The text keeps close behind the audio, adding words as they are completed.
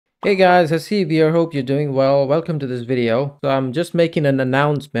Hey guys, Hasib here. Hope you're doing well. Welcome to this video. So I'm just making an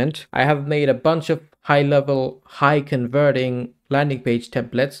announcement. I have made a bunch of high-level, high-converting landing page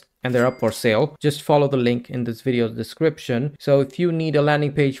templates and they're up for sale. Just follow the link in this video's description. So if you need a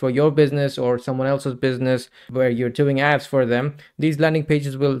landing page for your business or someone else's business where you're doing ads for them, these landing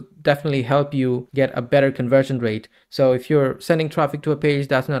pages will definitely help you get a better conversion rate. So if you're sending traffic to a page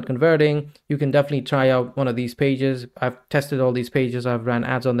that's not converting, you can definitely try out one of these pages. I've tested all these pages, I've ran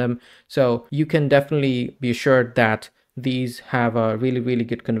ads on them. So you can definitely be assured that these have a really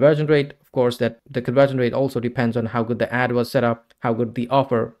good conversion rate. Of course, that the conversion rate also depends on how good the ad was set up, how good the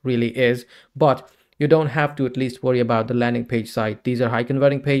offer really is, but you don't have to at least worry about the landing page side. These are high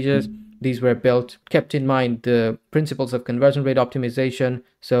converting pages. These were built, kept in mind the principles of conversion rate optimization.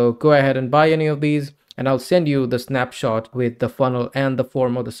 So go ahead and buy any of these, and I'll send you the snapshot with the funnel and the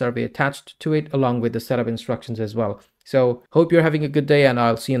form of the survey attached to it, along with the setup instructions as well. So hope you're having a good day, and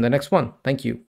I'll see you in the next one. Thank you.